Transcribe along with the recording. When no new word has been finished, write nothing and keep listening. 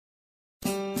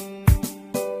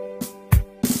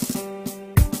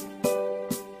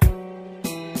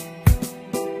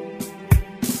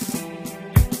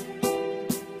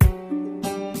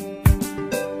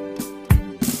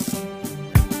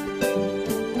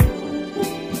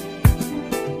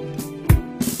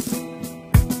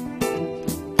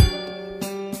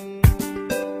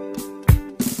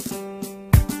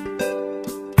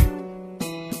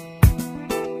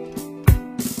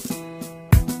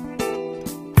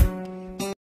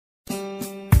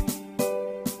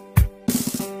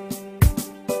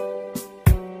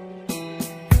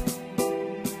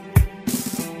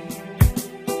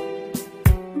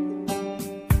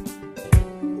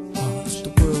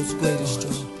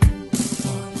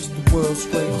world's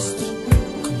greatest.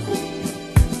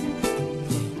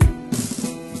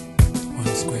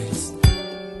 World's greatest.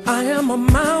 I am a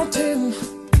mountain,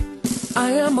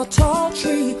 I am a tall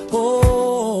tree,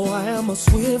 oh, I am a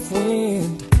swift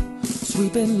wind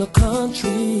sweeping the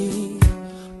country.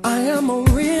 I am a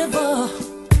river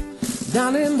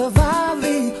down in the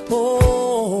valley,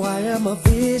 oh, I am a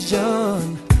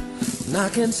vision and I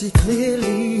can see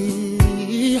clearly.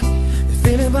 If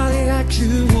anybody asks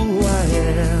you who I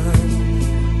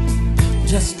am,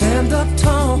 just stand up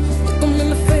tall, look them in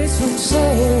the face and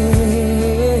say,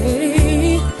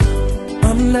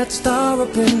 I'm that star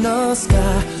up in the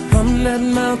sky, I'm that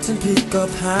mountain peak up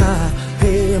high.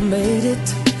 Hey, I made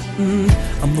it,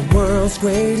 I'm the world's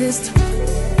greatest.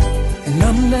 And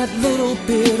I'm that little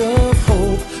bit of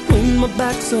hope when my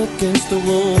back's against the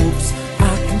ropes.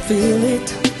 I can feel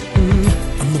it,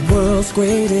 I'm the world's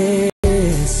greatest.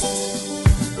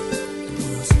 The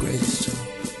world's greatest, Joe.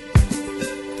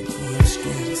 The world's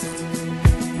greatest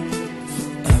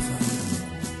ever.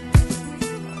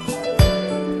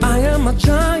 I am a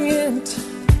giant,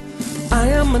 I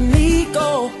am an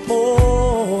eagle,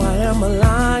 oh, I am a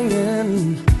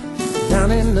lion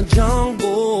down in the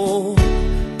jungle.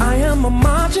 I am a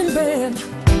marching band,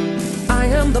 I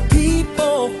am the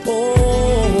people,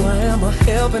 oh, I am a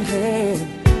helping hand,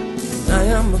 I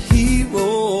am a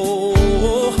hero.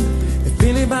 If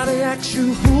anybody asks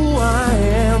you who I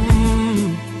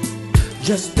am,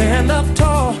 just stand up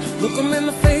tall, look them in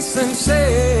the face and say,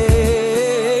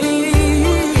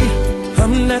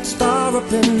 I'm that star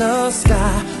up in the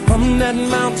sky, I'm that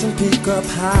mountain peak up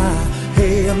high.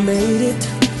 Hey, I made it,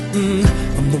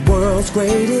 I'm the world's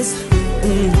greatest.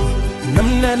 And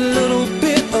I'm that little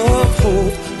bit of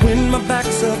hope when my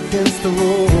back's against the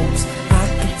ropes. I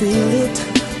can feel it,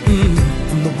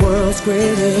 I'm the world's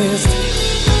greatest.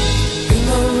 In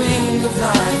the ring of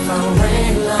life I'll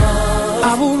reign love,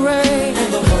 I will reign,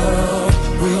 and the world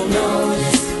will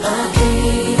notice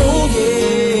again. Oh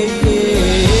yeah, yeah.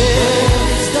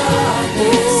 It's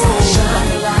darkness, I'll shine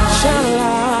a light, shine a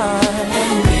light,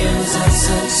 and winds of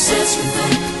success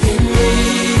within me.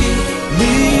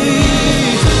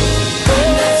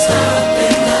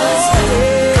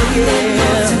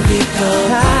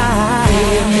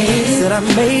 I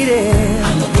made it,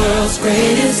 I'm the world's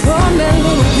greatest. I'm that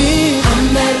little bit,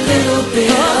 I'm that little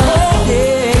bit. Oh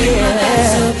yeah,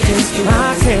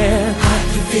 I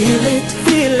can feel it,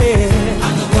 feel it.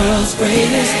 I'm the world's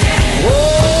greatest.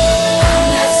 Oh,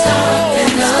 I'm that star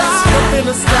up in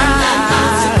the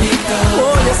sky.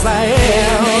 Oh yes I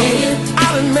am,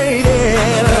 I done made it.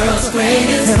 I'm the world's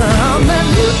greatest. And I'm that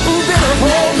little bit of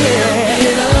hope,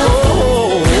 yeah.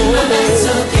 Oh,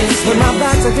 when my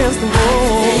back's against the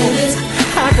wall,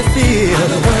 I can feel I'm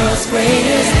the world's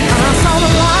greatest. I saw the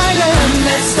light and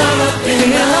that star up in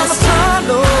the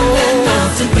tunnel, that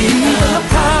mountain peak, even the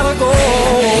pot of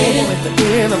gold at the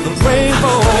end of the rainbow. I'm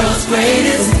the world's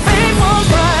greatest. The fame was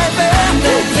right there. I'm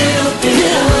that little bit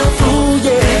of fool,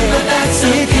 yeah. My back's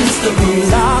against the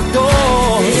locked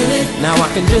doors. Now I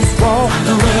can just walk. I'm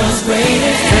the world's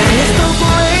greatest. And it's the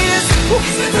greatest.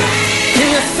 Can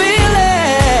you feel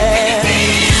it?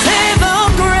 Say the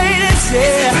greatest,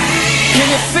 yeah. Can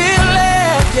you feel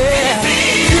it? Yeah.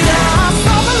 Now I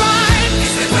saw the light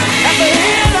at the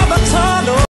end of the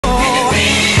tunnel,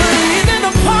 breathing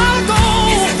the pot of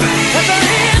gold at the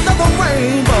end of the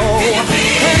rainbow.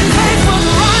 And faith was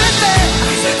right there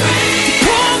to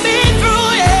pull me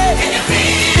through, yeah.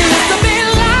 It used to be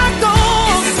like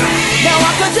gold. Now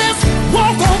I could just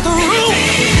walk on through.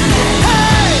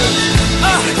 Hey,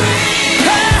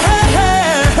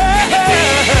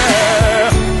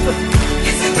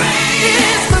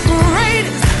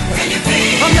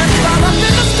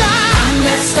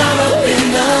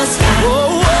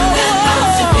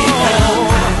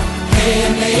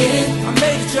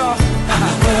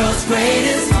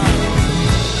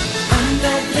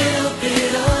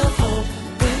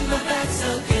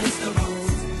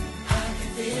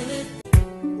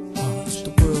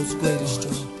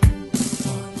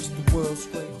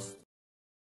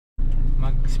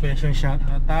 Special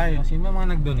shoutout tayo. Sino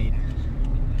mga nag-donate?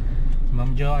 Si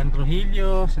Ma'am Joan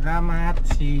Trujillo, salamat.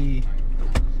 Si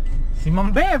Ma'am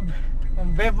Beb,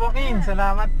 Ma'am Beb Joaquin,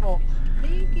 salamat po.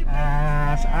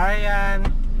 Sa Aryan.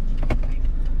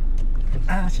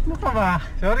 Sino pa ba?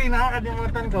 Sorry,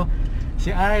 nakakalimutan ko. Si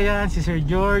Aryan, si Sir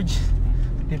George,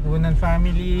 Tipunan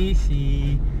family,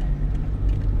 si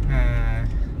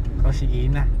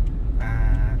Ina.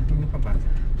 Sino pa ba?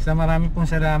 Basta marami pong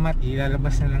salamat.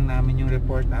 Ilalabas na lang namin yung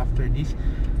report after this.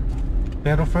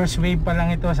 Pero first wave pa lang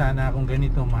ito. Sana kung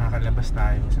ganito makakalabas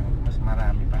tayo. So, mas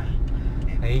marami pa.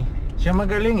 Okay? Siya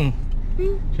magaling eh.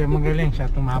 Siya magaling,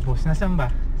 siya tumapos. Nasaan ba?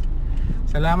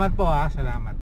 Salamat po salamat.